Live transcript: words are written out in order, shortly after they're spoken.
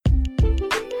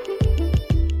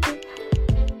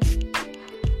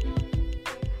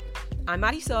I'm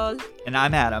Marisol. And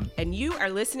I'm Adam. And you are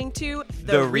listening to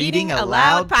The Reading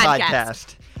Aloud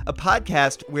Podcast. A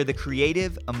podcast where the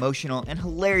creative, emotional, and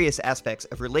hilarious aspects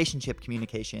of relationship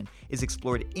communication is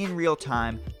explored in real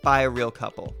time by a real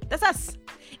couple. That's us.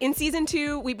 In Season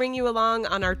 2, we bring you along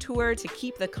on our tour to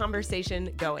keep the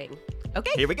conversation going.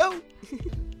 Okay. Here we go.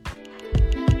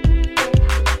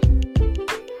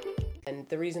 And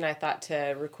the reason I thought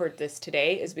to record this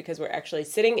today is because we're actually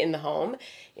sitting in the home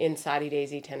in Soddy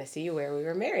Daisy, Tennessee, where we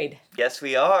were married. Yes,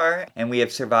 we are. And we have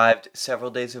survived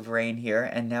several days of rain here,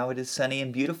 and now it is sunny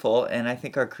and beautiful, and I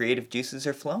think our creative juices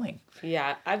are flowing.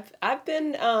 Yeah, I've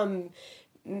been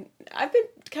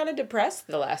kind of depressed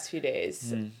the last few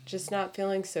days, just not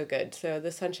feeling so good. So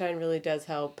the sunshine really does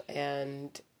help.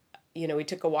 And, you know, we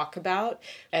took a walkabout.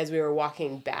 As we were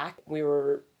walking back, we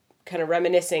were kind of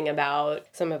reminiscing about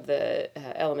some of the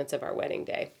elements of our wedding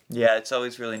day. Yeah, it's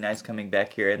always really nice coming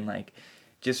back here and like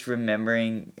just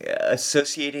remembering,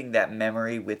 associating that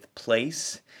memory with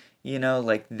place, you know,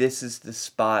 like this is the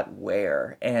spot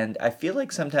where. And I feel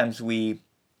like sometimes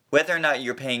whether or not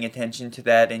you're paying attention to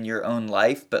that in your own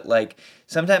life, but like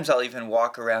sometimes I'll even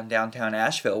walk around downtown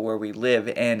Asheville where we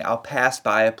live and I'll pass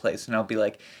by a place and I'll be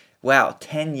like, wow,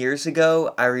 10 years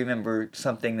ago, I remember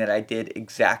something that I did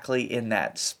exactly in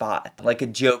that spot. Like a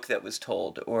joke that was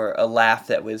told or a laugh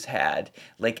that was had,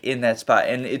 like in that spot.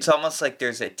 And it's almost like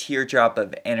there's a teardrop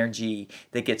of energy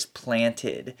that gets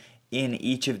planted in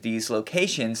each of these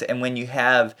locations. And when you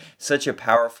have such a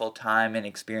powerful time and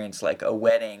experience like a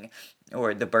wedding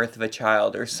or the birth of a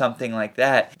child or something like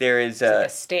that, there is like a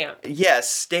stamp. Yeah,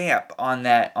 stamp on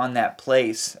that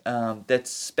place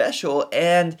that's special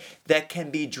and that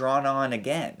can be drawn on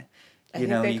again. I think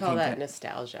they call that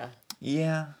nostalgia.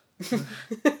 Yeah.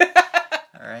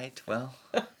 All right, well.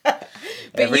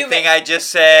 Everything I just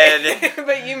said.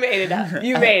 But you made it up.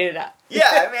 You made it up. Yeah,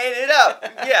 I made it up.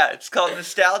 Yeah, it's called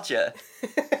nostalgia.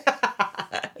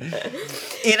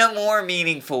 In a more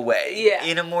meaningful way. Yeah.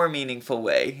 In a more meaningful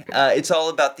way. It's all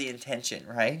about the intention,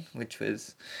 right? Which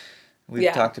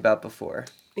we've talked about before.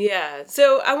 Yeah.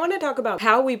 So I want to talk about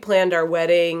how we planned our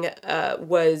wedding.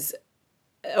 Was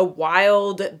a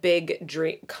wild, big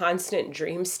dream, constant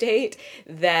dream state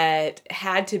that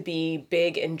had to be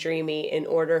big and dreamy in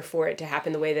order for it to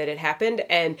happen the way that it happened.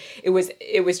 And it was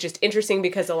just interesting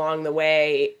because along the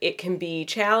way, it can be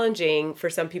challenging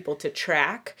for some people to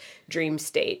track dream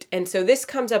state. And so this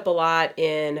comes up a lot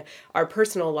in our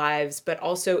personal lives, but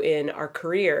also in our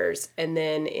careers and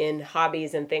then in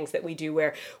hobbies and things that we do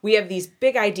where we have these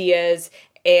big ideas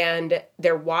and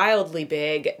they're wildly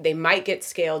big. They might get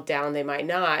scaled down, they might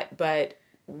not, but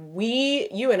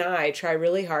you and I try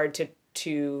really hard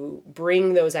to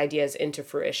bring those ideas into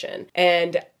fruition.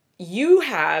 And you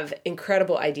have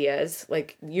incredible ideas,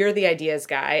 like you're the ideas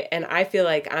guy, and I feel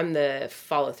like I'm the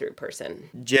follow-through person.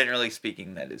 Generally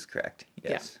speaking, that is correct.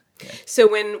 Yes. Yeah. Yeah.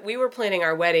 So when we were planning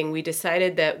our wedding, we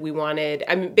decided that we wanted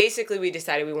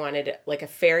like a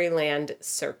fairyland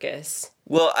circus.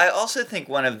 Well, I also think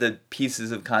one of the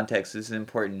pieces of context is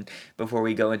important before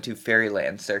we go into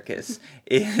Fairyland Circus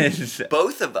is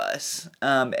both of us,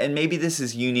 and maybe this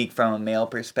is unique from a male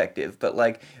perspective, but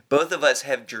like both of us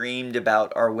have dreamed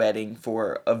about our wedding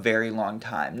for a very long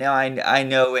time. Now, I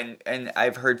know and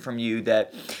I've heard from you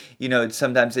that, you know,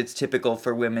 sometimes it's typical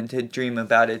for women to dream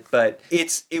about it, but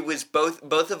it was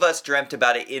both of us dreamt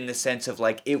about it in the sense of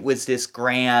like it was this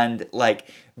grand, like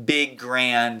big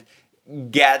grand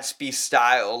Gatsby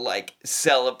style like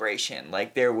celebration.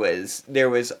 Like there was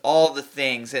all the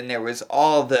things and it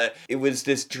was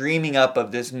this dreaming up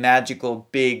of this magical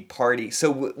big party.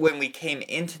 So when we came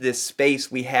into this space,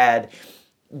 we had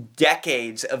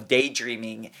decades of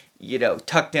daydreaming, you know,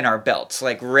 tucked in our belts,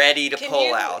 like ready to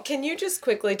pull out. Can you just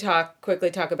quickly talk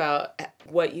about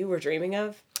what you were dreaming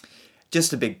of?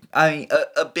 Just a big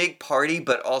party,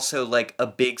 but also like a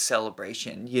big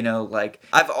celebration, you know, like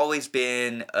I've always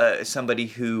been somebody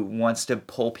who wants to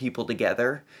pull people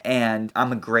together and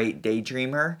I'm a great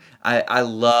daydreamer. I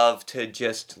love to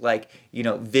just like, you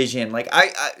know, vision, like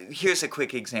here's a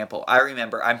quick example. I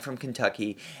remember I'm from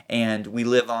Kentucky and we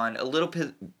live on a little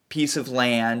piece of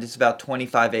land. It's about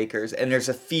 25 acres and there's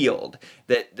a field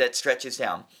that stretches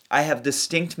down. I have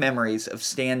distinct memories of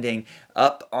standing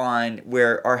up on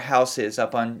where our house is,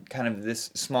 up on kind of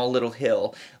this small little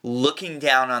hill, looking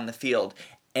down on the field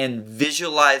and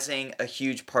visualizing a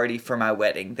huge party for my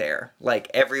wedding there. Like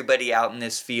everybody out in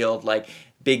this field, like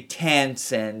big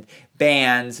tents and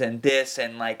bands and this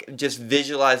and like just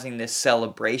visualizing this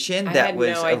celebration that was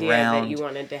I had no idea around. that you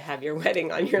wanted to have your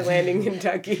wedding on your land in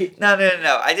Kentucky. No.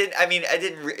 I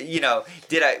didn't. You know,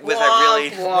 did I? Was Wah, I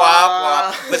really? wah.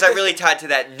 Wah, wah. Was I really tied to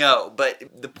that? No. But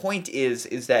the point is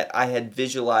that I had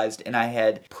visualized and I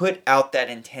had put out that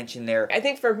intention there. I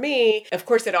think for me, of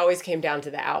course, it always came down to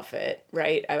the outfit,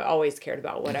 right? I always cared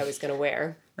about what I was going to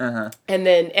wear. Uh-huh.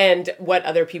 And what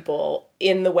other people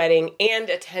in the wedding and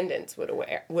attendants would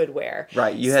wear.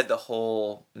 Right. You had the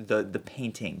whole the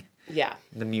painting. Yeah.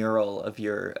 The mural of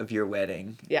your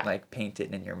wedding. Yeah. Like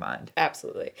painted in your mind.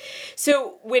 Absolutely.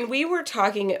 So when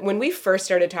we first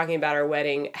started talking about our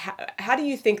wedding, how do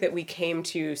you think that we came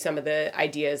to some of the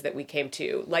ideas that we came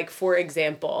to? Like, for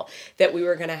example, that we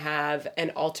were going to have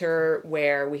an altar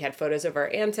where we had photos of our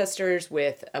ancestors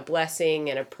with a blessing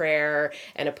and a prayer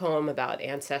and a poem about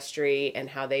ancestry and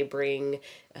how they bring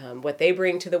what they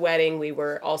bring to the wedding. We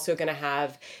were also going to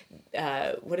have,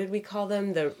 what did we call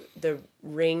them? The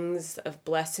rings of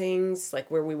blessings, like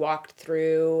where we walked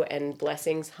through and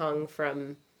blessings hung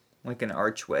from like an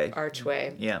archway.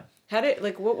 Yeah.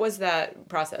 What was that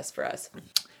process for us?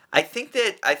 I think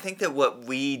that what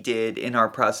we did in our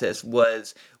process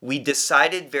was we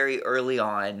decided very early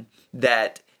on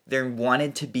that there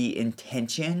wanted to be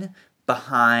intention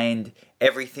behind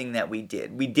everything that we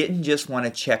did. We didn't just want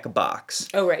to check a box.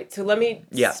 Oh, right. So let me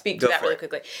speak to that really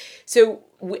quickly. So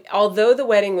although the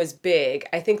wedding was big,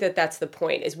 I think that that's the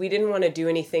point, is we didn't want to do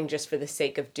anything just for the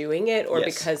sake of doing it or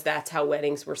because that's how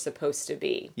weddings were supposed to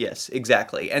be. Yes,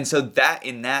 exactly. And so that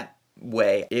in that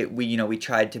way, we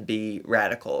tried to be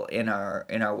radical in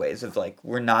our ways of like,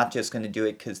 we're not just going to do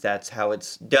it because that's how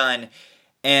it's done.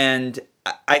 And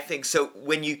I think so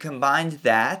when you combined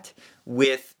that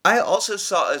with, I also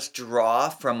saw us draw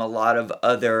from a lot of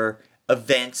other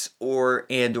events or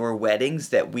weddings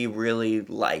that we really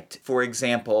liked. For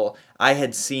example, I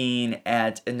had seen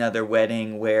at another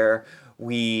wedding where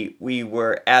we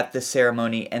were at the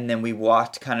ceremony and then we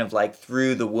walked kind of like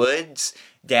through the woods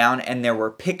down and there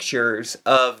were pictures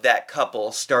of that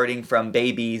couple starting from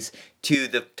babies to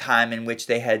the time in which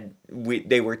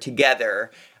they were together.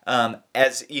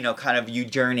 As you know, kind of you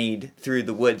journeyed through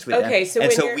the woods with them. Okay, so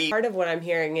part of what I'm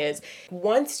hearing is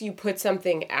once you put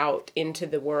something out into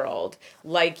the world,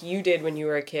 like you did when you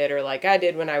were a kid, or like I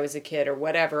did when I was a kid, or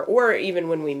whatever, or even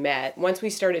when we met, once we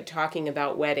started talking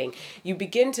about wedding, you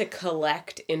begin to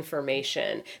collect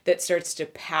information that starts to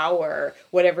power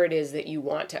whatever it is that you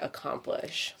want to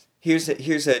accomplish. Here's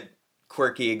a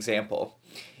quirky example.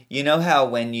 You know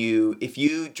how if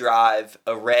you drive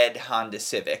a red Honda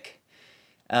Civic,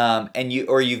 and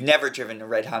you've never driven a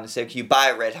red Honda Civic, you buy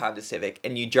a red Honda Civic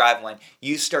and you drive one,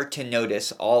 you start to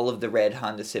notice all of the red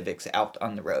Honda Civics out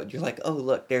on the road. You're like, oh,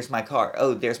 look, there's my car.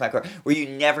 Oh, there's my car. Where you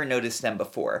never noticed them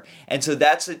before. And so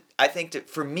I think that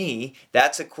for me,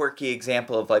 that's a quirky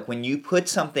example of like when you put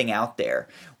something out there,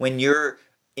 when your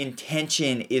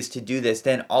intention is to do this,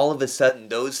 then all of a sudden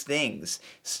those things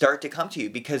start to come to you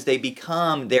because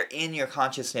they're in your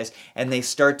consciousness and you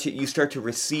start to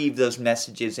receive those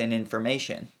messages and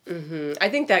information. Mm-hmm. I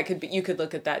think that you could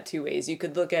look at that two ways. You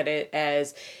could look at it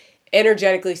as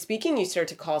energetically speaking, you start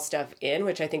to call stuff in,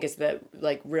 which I think is the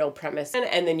like real premise.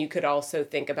 And then you could also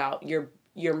think about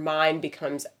your mind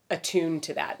becomes attuned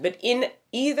to that. But in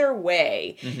either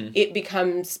way, it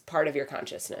becomes part of your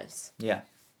consciousness. Yeah.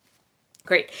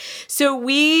 Great. So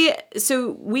we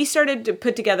started to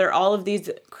put together all of these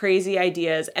crazy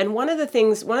ideas. And one of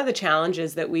the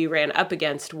challenges that we ran up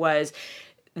against was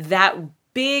that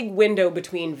big window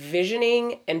between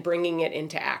visioning and bringing it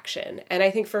into action. And I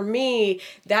think for me,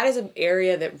 that is an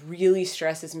area that really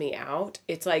stresses me out.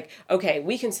 It's like, okay,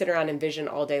 we can sit around and vision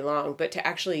all day long, but to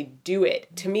actually do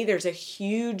it, to me, there's a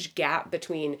huge gap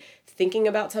between thinking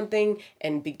about something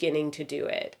and beginning to do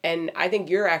it. And I think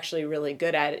you're actually really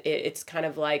good at it. It's kind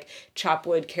of like chop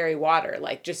wood, carry water,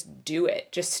 like just do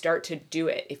it. Just start to do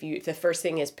it. If the first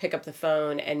thing is pick up the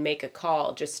phone and make a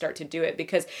call, just start to do it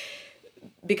because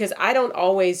I don't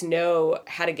always know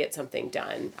how to get something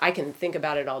done. I can think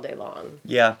about it all day long.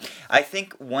 Yeah. I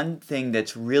think one thing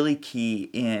that's really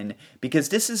key because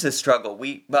this is a struggle.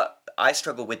 I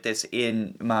struggle with this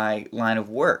in my line of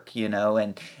work,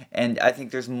 and I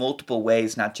think there's multiple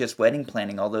ways, not just wedding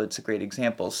planning, although it's a great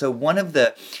example. So one of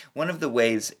the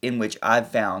ways in which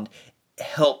I've found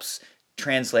helps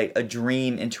translate a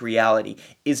dream into reality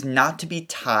is not to be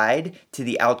tied to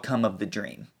the outcome of the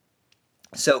dream.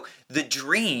 So the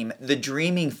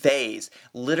dreaming phase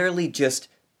literally just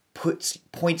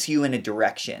points you in a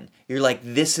direction. You're like,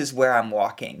 this is where I'm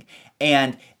walking.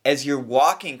 And as you're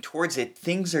walking towards it,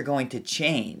 things are going to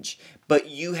change, but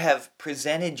you have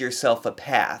presented yourself a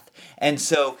path. And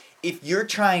so if you're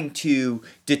trying to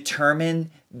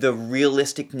determine the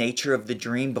realistic nature of the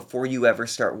dream before you ever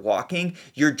start walking,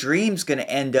 your dream's going to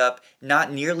end up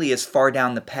not nearly as far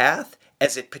down the path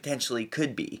as it potentially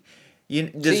could be. You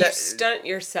stunt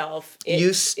yourself.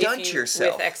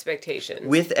 Yourself.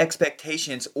 With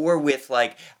expectations. Or with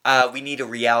like, we need a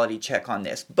reality check on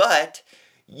this. But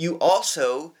you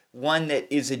also, one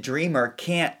that is a dreamer,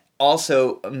 can't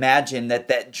also imagine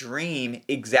that dream,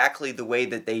 exactly the way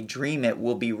that they dream it,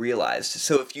 will be realized.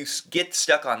 So if you get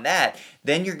stuck on that,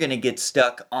 then you're going to get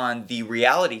stuck on the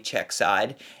reality check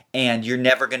side, and you're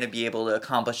never going to be able to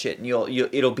accomplish it, and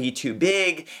it'll be too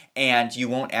big, and you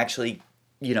won't actually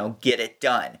get it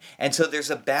done. And so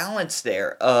there's a balance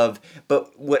there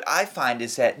but what I find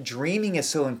is that dreaming is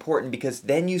so important, because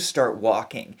then you start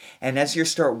walking. And as you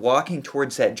start walking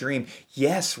towards that dream,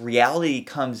 yes, reality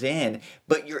comes in,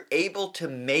 but you're able to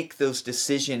make those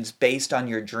decisions based on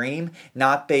your dream,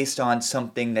 not based on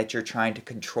something that you're trying to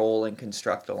control and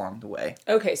construct along the way.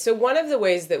 Okay, so one of the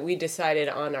ways that we decided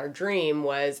on our dream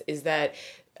is that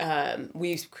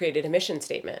we created a mission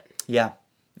statement.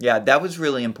 Yeah, that was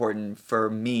really important for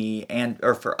me,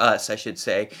 or for us, I should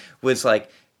say, was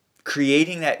like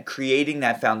creating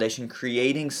that foundation,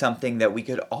 creating something that we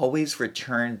could always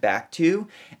return back to,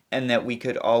 and that we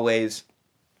could always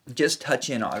just touch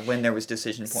in on when there was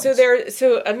decision points.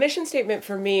 So a mission statement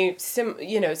for me, same.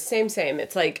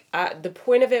 It's like the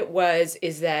point of it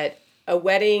is that a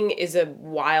wedding is a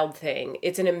wild thing.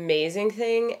 It's an amazing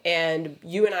thing, and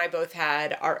you and I both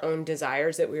had our own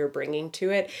desires that we were bringing to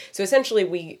it. So essentially,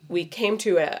 we came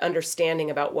to an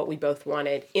understanding about what we both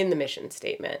wanted in the mission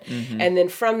statement. Mm-hmm. And then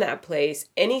from that place,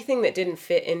 anything that didn't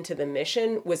fit into the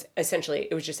mission was essentially,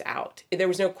 it was just out. There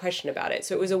was no question about it.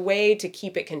 So it was a way to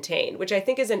keep it contained, which I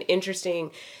think is an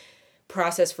interesting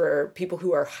process for people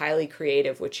who are highly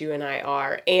creative, which you and I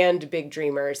are, and big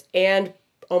dreamers, and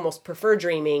almost prefer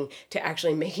dreaming to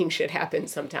actually making shit happen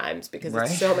sometimes, because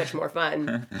it's so much more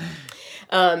fun.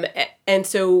 And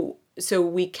so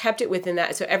we kept it within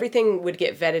that. So everything would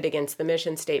get vetted against the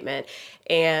mission statement.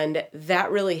 And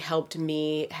that really helped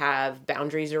me have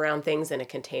boundaries around things and a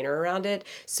container around it,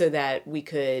 so that we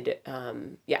could,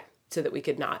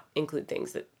 not include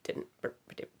things that didn't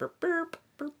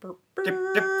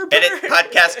edit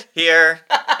podcast here.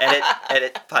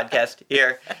 Edit podcast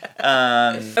here.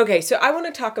 Okay, so I want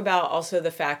to talk about also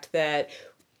the fact that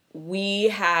we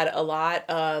had a lot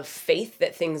of faith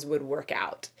that things would work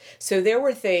out. So there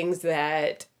were things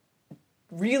that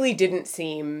really didn't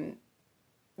seem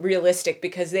realistic,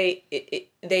 because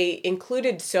they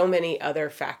included so many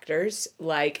other factors,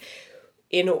 like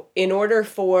in order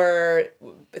for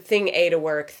thing A to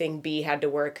work, thing B had to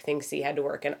work, thing C had to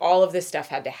work, and all of this stuff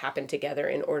had to happen together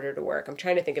in order to work. I'm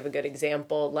trying to think of a good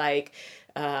example, like...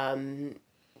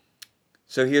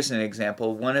 So here's an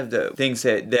example. One of the things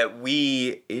that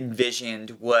we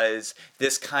envisioned was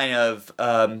this kind of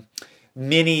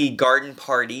mini garden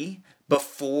party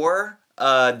before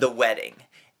the wedding.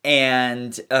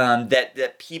 And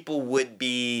that people would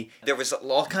be, there was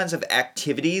all kinds of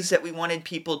activities that we wanted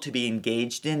people to be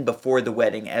engaged in before the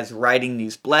wedding, as writing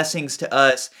these blessings to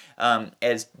us,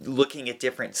 as looking at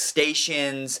different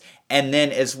stations, and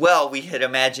then as well we had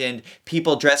imagined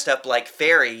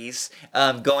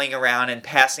blowing around and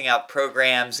passing out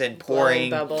programs and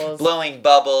blowing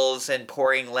bubbles and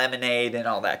pouring lemonade and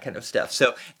all that kind of stuff.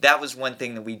 So that was one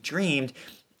thing that we dreamed.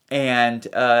 And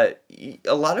a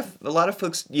lot of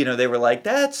folks, they were like,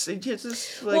 "That's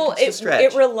just like it's a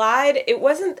stretch." It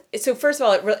wasn't. So first of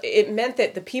all, it meant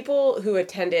that the people who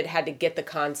attended had to get the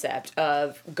concept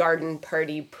of garden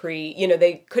party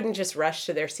they couldn't just rush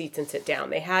to their seats and sit down.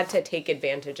 They had to take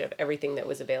advantage of everything that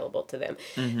was available to them.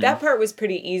 Mm-hmm. That part was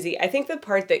pretty easy. I think the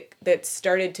part that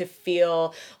started to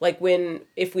feel like,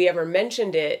 if we ever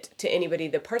mentioned it to anybody,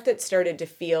 the part that started to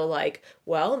feel like,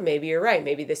 well, maybe you're right,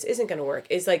 maybe this isn't going to work,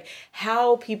 is like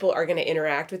how people are going to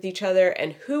interact with each other,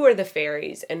 and who are the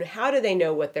fairies, and how do they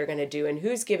know what they're going to do, and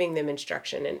who's giving them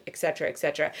instruction, and et cetera, et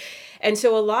cetera. And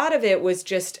so a lot of it was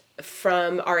just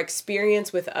from our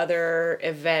experience with other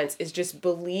events, is just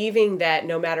believing that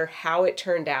no matter how it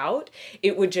turned out,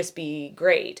 it would just be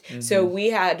great. Mm-hmm. So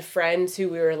we had friends who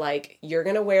we were like, you're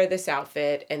going to wear this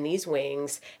outfit and these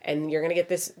wings, and you're going to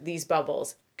get these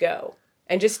bubbles, go.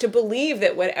 And just to believe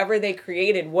that whatever they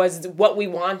created was what we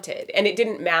wanted. And it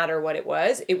didn't matter what it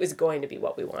was going to be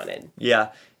what we wanted.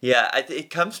 Yeah. It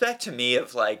comes back to me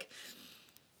of like,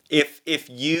 if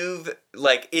you've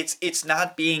like it's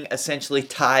not being essentially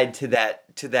tied to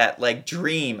that like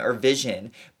dream or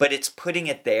vision, but it's putting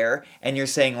it there, and you're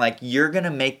saying like you're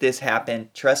gonna make this happen,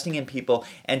 trusting in people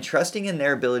and trusting in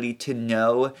their ability to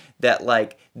know that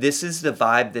like this is the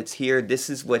vibe that's here, this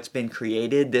is what's been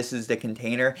created, this is the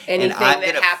container, anything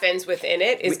that happens within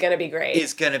it is gonna be great,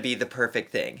 is gonna be the perfect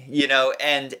thing, you know.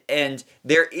 And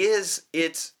there is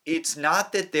it's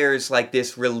not that there's like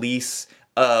this release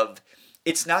of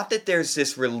it's not that there's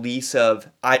this release of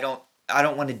I don't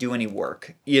want to do any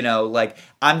work, you know, like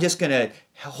I'm just going to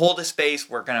hold a space,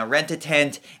 we're going to rent a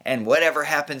tent, and whatever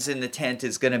happens in the tent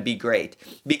is going to be great.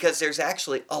 Because there's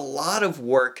actually a lot of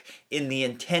work in the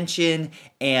intention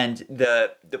and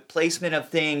the placement of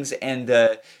things and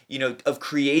the, you know, of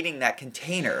creating that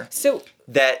container. So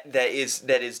that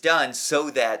is done so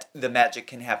that the magic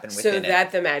can happen within it. So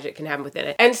that the magic can happen within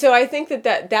it. And so I think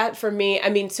that for me, I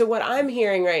mean, so what I'm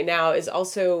hearing right now is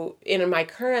also in my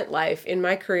current life, in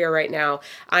my career right now,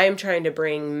 I am trying to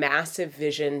bring massive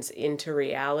visions into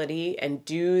reality and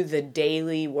do the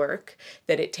daily work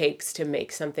that it takes to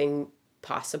make something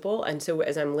possible. And so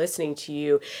as I'm listening to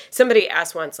you, somebody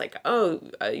asked once like,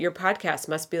 your podcast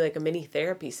must be like a mini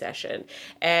therapy session.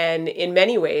 And in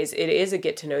many ways it is a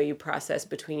get to know you process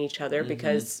between each other,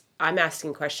 because I'm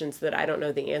asking questions that I don't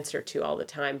know the answer to all the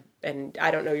time, and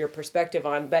I don't know your perspective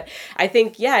on. But I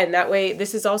think, yeah, in that way,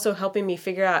 this is also helping me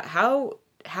figure out how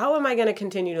am I going to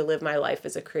continue to live my life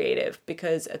as a creative?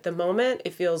 Because at the moment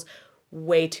it feels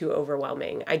way too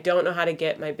overwhelming. I don't know how to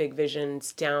get my big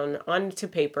visions down onto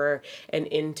paper and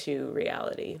into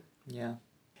reality. Yeah.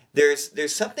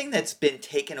 There's something that's been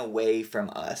taken away from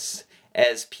us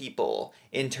as people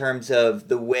in terms of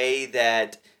the way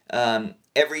that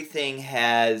everything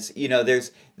has, you know,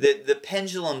 there's the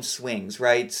pendulum swings,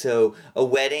 right? So a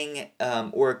wedding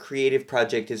or a creative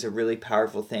project is a really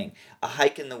powerful thing. A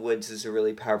hike in the woods is a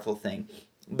really powerful thing.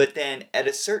 But then at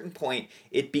a certain point,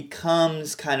 it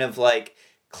becomes kind of like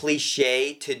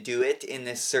cliche to do it in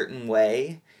this certain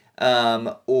way.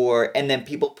 And then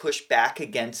people push back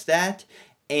against that.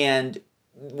 And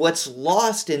what's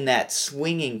lost in that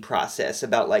swinging process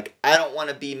about like, I don't want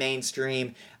to be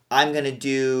mainstream, I'm going to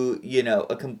do, you know,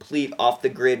 a complete off the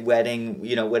grid wedding,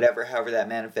 you know, whatever, however that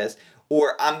manifests.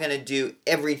 Or I'm going to do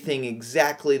everything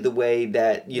exactly the way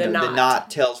that, you know, the knot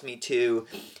tells me to.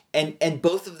 And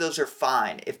both of those are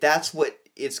fine. If that's what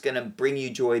it's going to bring you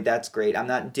joy, that's great. I'm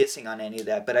not dissing on any of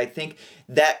that. But I think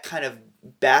that kind of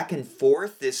back and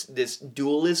forth, this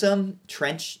dualism,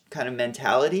 trench kind of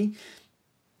mentality,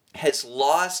 has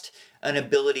lost an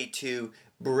ability to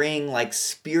bring like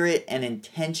spirit and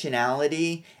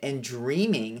intentionality and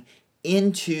dreaming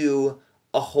into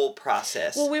a whole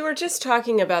process. Well, we were just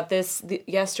talking about this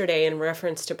yesterday in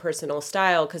reference to personal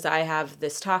style, because I have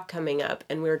this talk coming up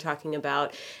and we were talking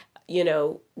about, you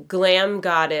know, glam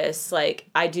goddess, like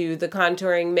I do the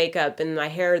contouring makeup and my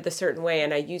hair the certain way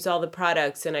and I use all the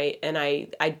products and I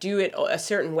do it a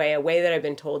certain way, a way that I've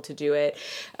been told to do it,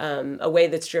 a way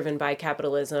that's driven by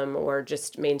capitalism or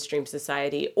just mainstream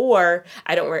society, or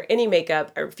I don't wear any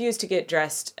makeup, I refuse to get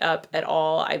dressed up at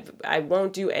all, I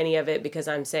won't do any of it because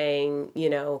I'm saying, you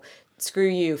know, screw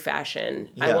you, fashion.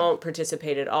 Yeah. I won't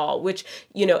participate at all. Which,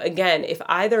 you know, again, if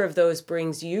either of those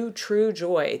brings you true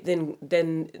joy, then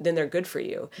they're good for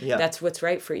you. Yeah. That's what's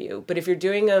right for you. But if you're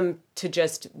doing them to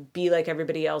just be like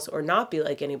everybody else or not be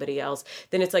like anybody else,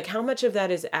 then it's like, how much of that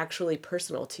is actually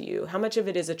personal to you? How much of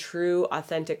it is a true,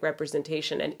 authentic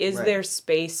representation? And is there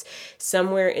space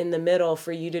somewhere in the middle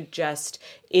for you to just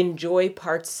enjoy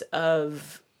parts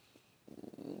of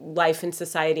life and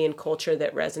society and culture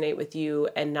that resonate with you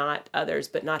and not others,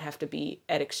 but not have to be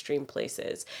at extreme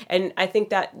places? And I think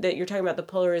that you're talking about the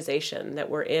polarization that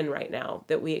we're in right now,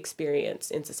 that we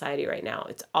experience in society right now.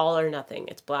 It's all or nothing.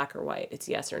 It's black or white. It's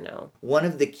yes or no. One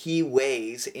of the key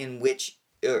ways in which,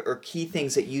 or key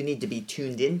things that you need to be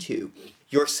tuned into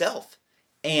yourself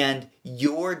and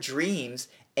your dreams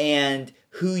and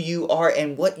who you are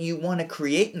and what you want to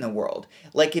create in the world.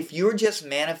 Like if you're just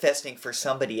manifesting for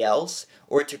somebody else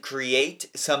or to create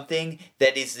something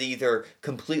that is either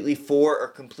completely for or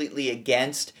completely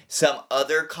against some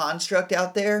other construct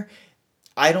out there,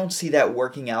 I don't see that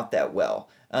working out that well.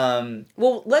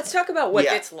 Well, let's talk about what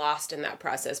gets lost in that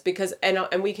process, because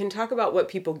and we can talk about what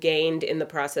people gained in the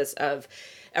process of,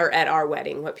 or at our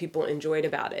wedding, what people enjoyed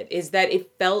about it, is that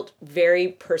it felt very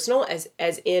personal,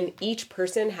 as in each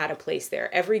person had a place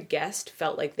there. Every guest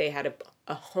felt like they had a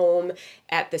home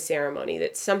at the ceremony,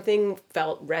 that something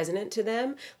felt resonant to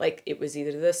them, like it was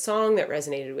either the song that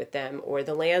resonated with them or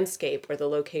the landscape or the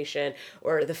location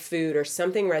or the food or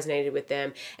something resonated with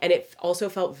them. And it also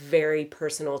felt very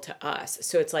personal to us.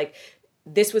 So it's like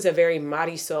this was a very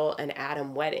Marisol and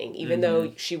Adam wedding, even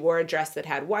though she wore a dress that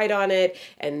had white on it,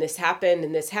 and this happened,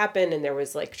 and there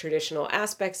was like traditional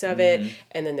aspects of it,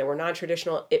 and then there were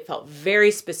non-traditional. It felt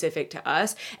very specific to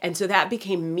us, and so that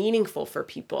became meaningful for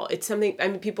people. It's something, I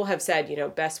mean, people have said, you know,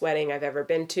 best wedding I've ever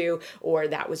been to, or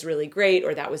that was really great,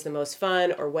 or that was the most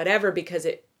fun, or whatever, because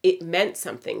it meant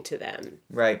something to them.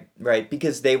 Right,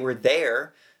 because they were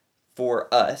there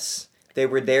for us. They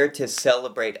were there to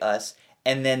celebrate us,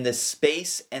 and then the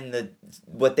space and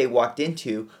what they walked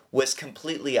into was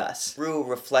completely us. Through a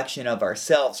reflection of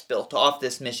ourselves, built off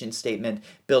this mission statement,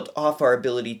 built off our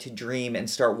ability to dream and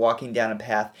start walking down a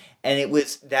path. And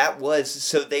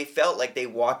so they felt like they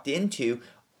walked into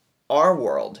our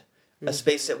world, a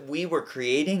space that we were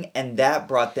creating, and that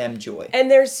brought them joy. And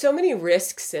there's so many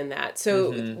risks in that. So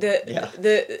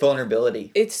the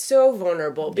vulnerability. It's so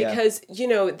vulnerable because, you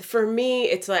know, for me,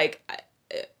 it's like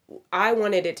I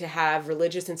wanted it to have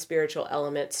religious and spiritual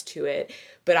elements to it,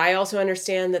 but I also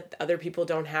understand that other people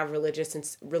don't have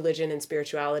religion and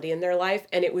spirituality in their life,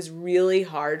 and it was really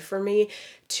hard for me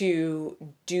to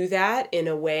do that in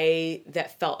a way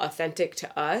that felt authentic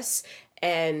to us,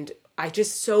 and I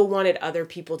just so wanted other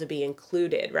people to be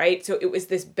included, right? So it was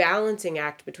this balancing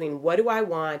act between what do I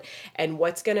want and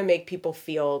what's going to make people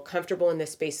feel comfortable in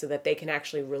this space so that they can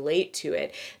actually relate to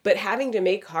it, but having to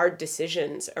make hard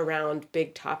decisions around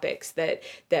big topics that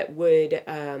would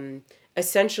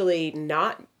essentially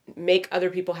not make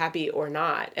other people happy or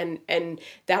not. And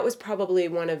that was probably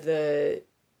one of the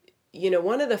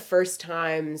first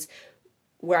times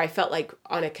where I felt like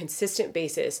on a consistent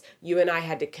basis, you and I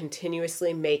had to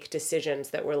continuously make decisions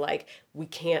that were like, we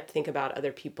can't think about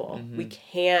other people. We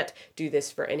can't do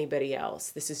this for anybody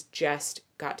else. This has just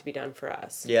got to be done for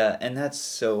us. Yeah, and that's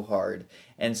so hard.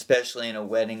 And especially in a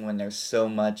wedding when there's so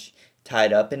much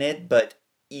tied up in it. But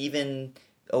even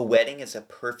a wedding is a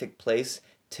perfect place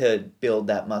to build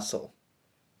that muscle.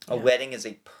 A wedding is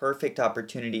a perfect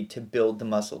opportunity to build the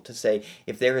muscle, to say,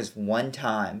 if there is one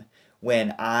time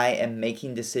when I am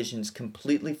making decisions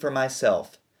completely for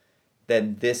myself,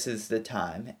 then this is the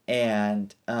time.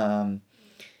 And I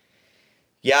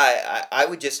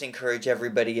would just encourage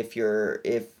everybody, if you're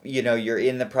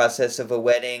in the process of a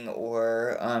wedding,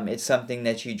 or it's something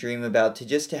that you dream about,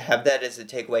 to have that as a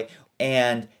takeaway.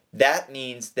 And that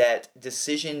means that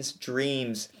decisions,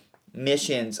 dreams,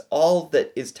 missions, all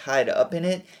that is tied up in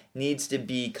it needs to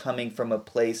be coming from a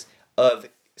place of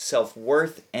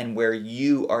self-worth and where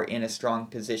you are in a strong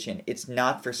position. It's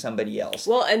not for somebody else.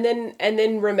 Well, and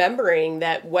then remembering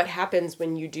that what happens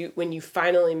when you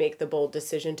finally make the bold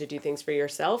decision to do things for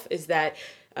yourself is that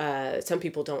some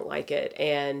people don't like it.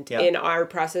 And in our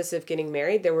process of getting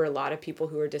married, there were a lot of people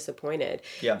who were disappointed.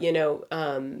 Yeah. You know,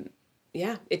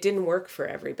 it didn't work for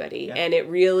everybody. Yeah. And it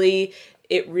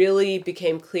really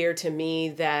became clear to me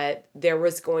that there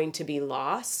was going to be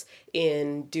loss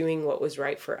in doing what was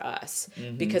right for us.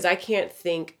 Because I can't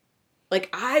think, like,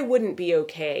 I wouldn't be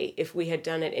okay if we had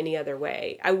done it any other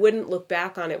way. I wouldn't look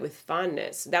back on it with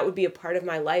fondness. That would be a part of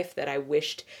my life that I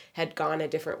wished had gone a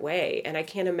different way. And I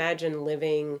can't imagine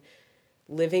living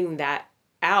that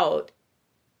out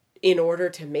in order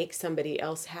to make somebody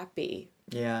else happy.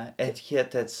 Yeah, and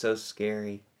yet that's so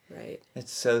scary. Right.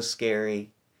 It's so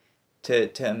scary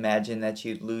to imagine that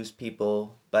you'd lose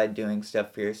people by doing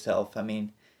stuff for yourself. I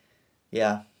mean,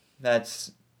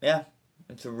 it's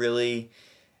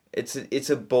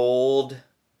a bold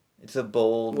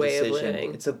way decision. Of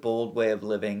living. It's a bold way of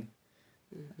living.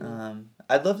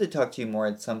 I'd love to talk to you more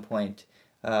at some point.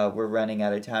 We're running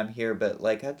out of time here, but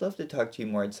I'd love to talk to you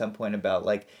more at some point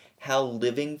about how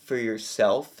living for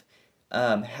yourself,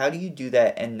 how do you do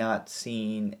that and not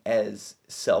seen as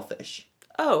selfish?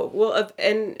 Oh, well,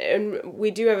 and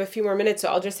we do have a few more minutes, so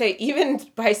I'll just say, even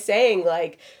by saying,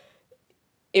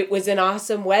 it was an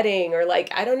awesome wedding, or,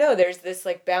 I don't know, there's this,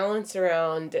 balance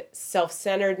around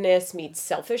self-centeredness meets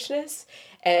selfishness,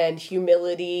 and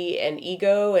humility and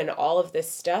ego and all of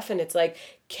this stuff, and it's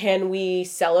can we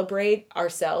celebrate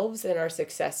ourselves and our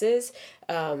successes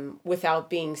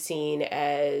without being seen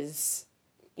as,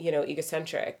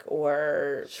 egocentric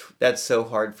or... That's so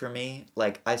hard for me.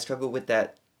 I struggle with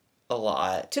that a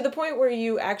lot. To the point where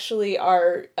you actually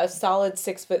are a solid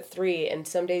 6'3", and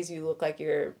some days you look like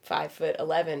you're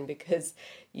 5'11" because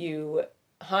you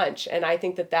hunch. And I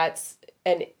think that's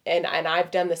and I've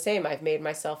done the same. I've made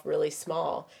myself really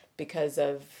small because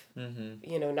of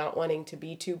not wanting to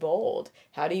be too bold.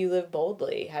 How do you live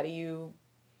boldly? How do you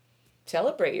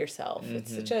celebrate yourself?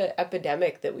 It's such an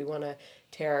epidemic that we want to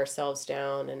tear ourselves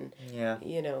down and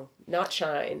not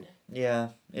shine. Yeah,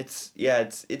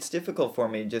 it's difficult for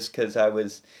me just because I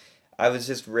was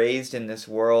just raised in this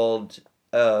world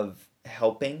of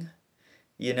helping,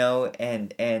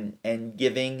 and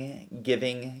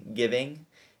giving,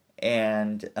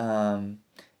 and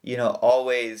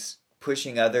always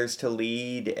pushing others to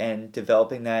lead and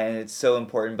developing that, and it's so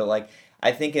important. But like,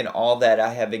 I think in all that,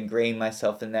 I have ingrained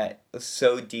myself in that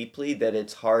so deeply that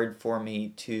it's hard for me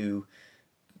to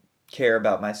care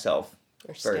about myself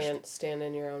or first. Stand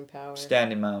in your own power.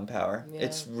 Stand in my own power. Yeah.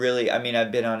 It's really,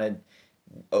 I've been on a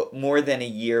more than a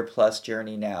year plus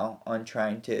journey now on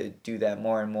trying to do that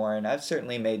more and more, and I've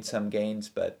certainly made some gains,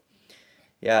 but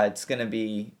yeah, it's going to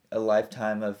be a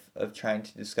lifetime of trying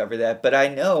to discover that. But I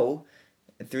know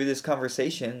through this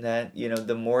conversation that,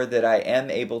 the more that I am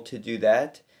able to do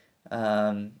that,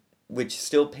 which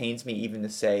still pains me even to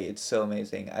say, it's so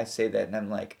amazing. I say that and I'm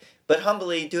like, but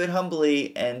humbly, do it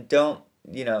humbly, and don't,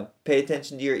 pay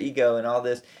attention to your ego and all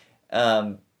this.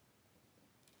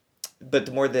 But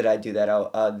the more that I do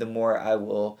that, the more I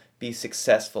will be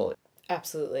successful.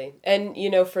 Absolutely. And,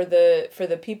 for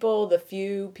the people, the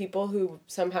few people who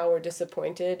somehow were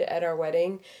disappointed at our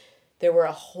wedding, there were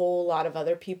a whole lot of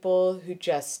other people who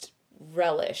just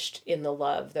relished in the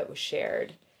love that was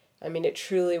shared. I mean, it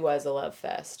truly was a love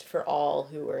fest for all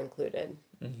who were included.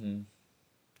 Mm-hmm.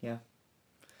 Yeah.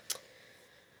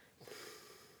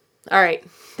 All right.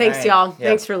 Thanks, all right. y'all. Yeah.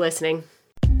 Thanks for listening.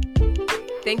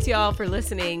 Thanks, y'all, for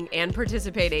listening and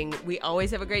participating. We always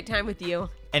have a great time with you.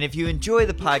 And if you enjoy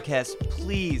the podcast,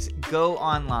 please go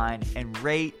online and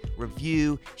rate,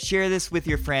 review, share this with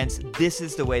your friends. This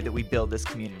is the way that we build this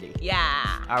community.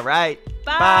 Yeah. All right.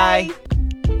 Bye. Bye.